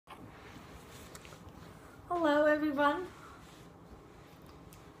everyone.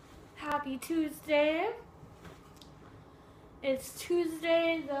 Happy Tuesday. It's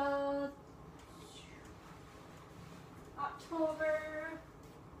Tuesday, the October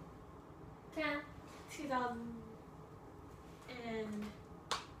 10th,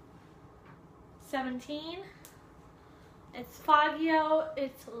 2017. It's foggy out.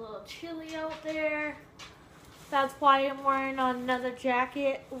 It's a little chilly out there. That's why I'm wearing another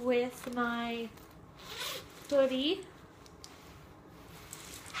jacket with my hoodie.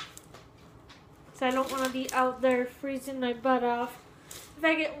 So I don't want to be out there freezing my butt off. If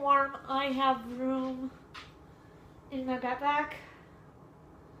I get warm, I have room in my backpack.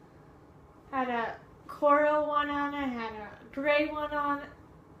 Had a coral one on, I had a gray one on,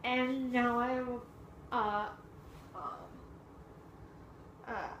 and now I have a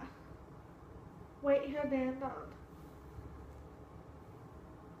white headband on.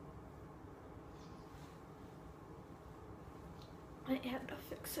 I had to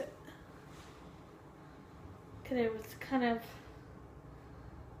fix it. Cause it was kind of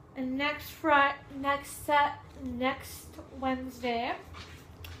and next Wednesday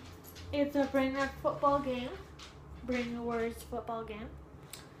it's a Brainerd football game. Brainerd Warriors football game.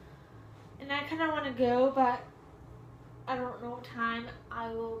 And I kinda wanna go, but I don't know what time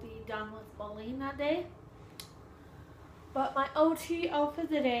I will be done with bowling that day. But my OT out for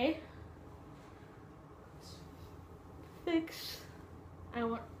the day is fixed. I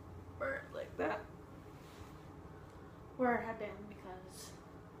won't wear it like that. Where I have been because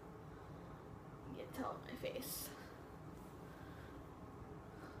you can tell my face.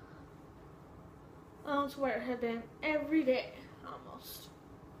 That's where I have been every day, almost.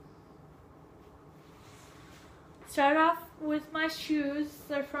 Start off with my shoes.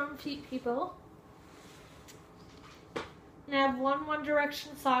 They're from Feet People. And I have One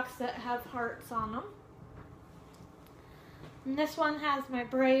Direction socks that have hearts on them. And this one has my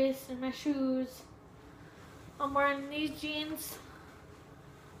brace and my shoes. I'm wearing these jeans.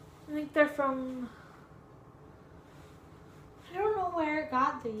 I think they're from, I don't know where I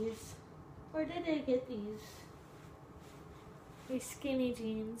got these. Where did I get these? These skinny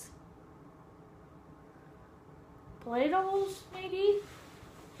jeans. Play-Dohs, maybe?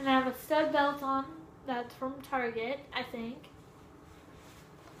 And I have a stud belt on. That's from Target, I think.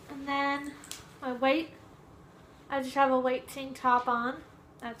 And then my white, I just have a white tank top on.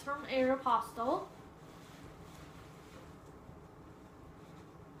 That's from Aeropostale.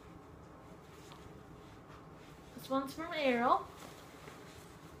 This one's from Aero.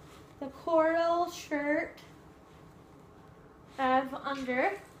 The coral shirt I have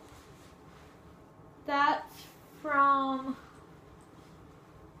under. That's from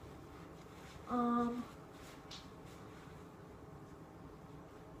I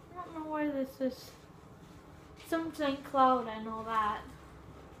don't know where this is. Some St. Cloud, I know that.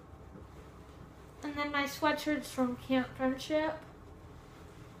 And then my sweatshirt's from Camp Friendship.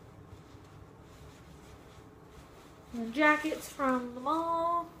 My jacket's from the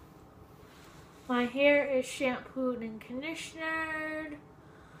mall. My hair is shampooed and conditioned.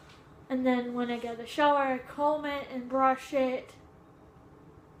 And then when I get a shower, I comb it and brush it.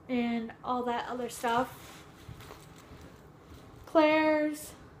 And all that other stuff.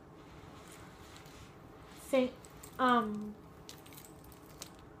 Claire's.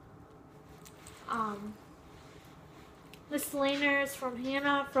 Miss Laner's from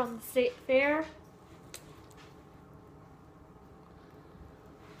Hannah from the State Fair.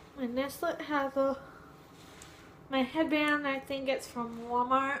 My bracelet has my headband, I think it's from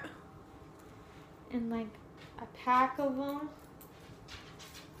Walmart. And like a pack of them.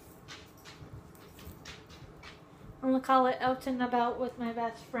 I'm gonna call it Out and About with my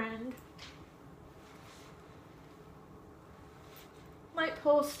best friend. Might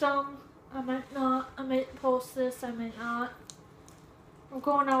post them, I might not. I might post this, I might not. We're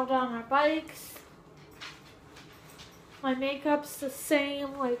going out on our bikes. My makeup's the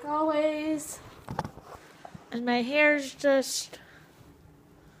same like always. And my hair's just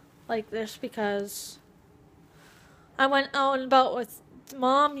like this because I went out and about with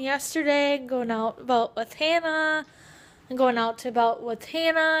Mom yesterday, going out about with Hannah, and going out to about with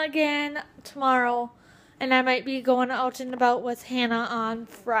Hannah again tomorrow. And I might be going out and about with Hannah on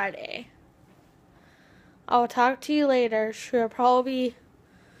Friday. I'll talk to you later. She'll probably be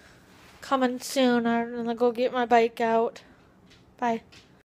coming soon. I'm gonna go get my bike out. Bye.